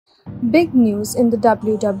Big news in the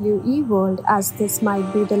WWE world, as this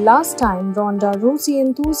might be the last time Ronda Rousey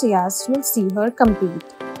enthusiasts will see her compete.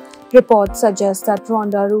 Reports suggest that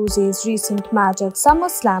Ronda Rousey's recent match at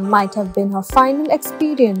SummerSlam might have been her final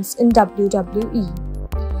experience in WWE.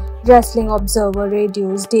 Wrestling Observer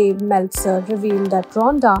Radio's Dave Meltzer revealed that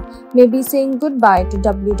Ronda may be saying goodbye to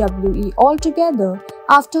WWE altogether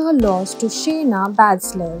after her loss to Shayna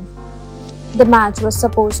Baszler. The match was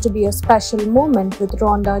supposed to be a special moment, with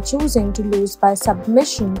Ronda choosing to lose by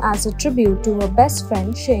submission as a tribute to her best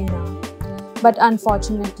friend Shayna. But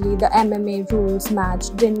unfortunately, the MMA rules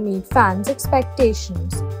match didn't meet fans'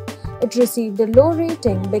 expectations. It received a low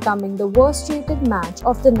rating, becoming the worst-rated match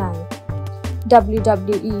of the night.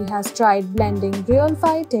 WWE has tried blending real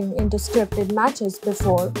fighting into scripted matches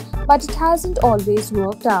before, but it hasn't always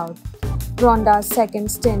worked out. Ronda's second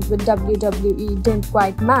stint with WWE didn't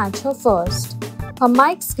quite match her first. Her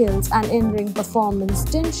mic skills and in-ring performance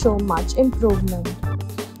didn't show much improvement.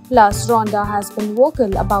 Plus, Ronda has been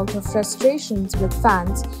vocal about her frustrations with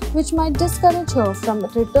fans, which might discourage her from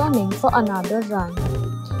returning for another run.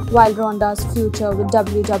 While Ronda's future with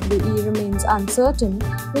WWE remains uncertain,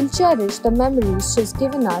 we'll cherish the memories she's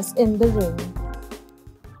given us in the ring.